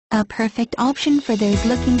A perfect option for those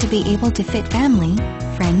looking to be able to fit family,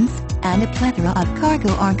 friends, and a plethora of cargo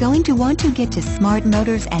are going to want to get to Smart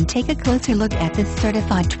Motors and take a closer look at this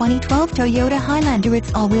certified 2012 Toyota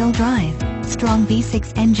Highlander.Its all-wheel drive, strong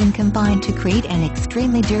V6 engine combined to create an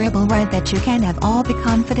extremely durable ride that you can have all the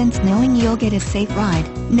confidence knowing you'll get a safe ride,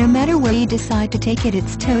 no matter where you decide to take it.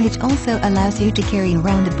 Its tow hitch also allows you to carry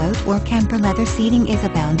around a boat or camper. Leather seating is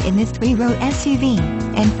abound in this 3-row SUV,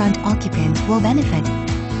 and front occupants will benefit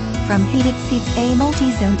from heated seats. A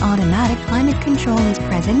multi-zone automatic climate control is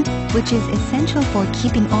present, which is essential for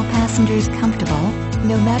keeping all passengers comfortable.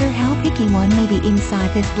 No matter how picky one may be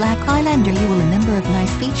inside this black Highlander, you will a number of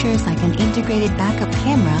nice features like an integrated backup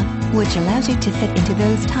camera, which allows you to fit into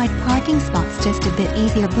those tight parking spots just a bit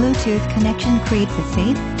easier. Bluetooth connection creates a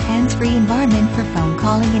safe, hands-free environment for phone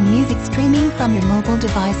calling and music streaming from your mobile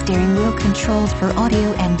device. Steering wheel controls for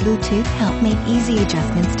audio and Bluetooth help make easy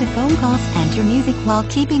adjustments to phone calls and your music while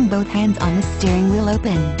keeping both hands on the steering wheel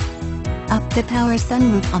open. Up the power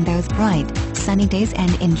sunroof on those bright, sunny days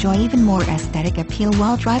and enjoy even more aesthetic appeal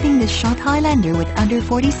while driving this short Highlander with under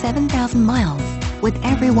 47,000 miles. With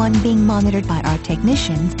everyone being monitored by our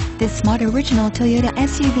technicians, this smart original Toyota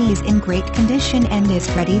SUV is in great condition and is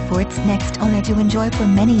ready for its next owner to enjoy for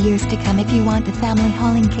many years to come. If you want the family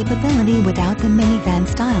hauling capability without the minivan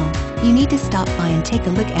style, you need to stop by and take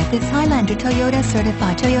a look at this Highlander. Toyota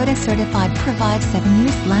certified provides 7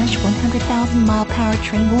 years / 100,000 mile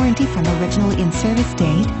powertrain warranty from original in-service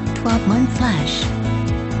date, 12 months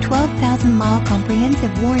 / 12,000 mile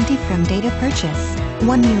comprehensive warranty from date of purchase,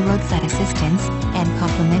 1 year roadside assistance, and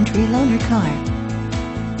complimentary loaner car.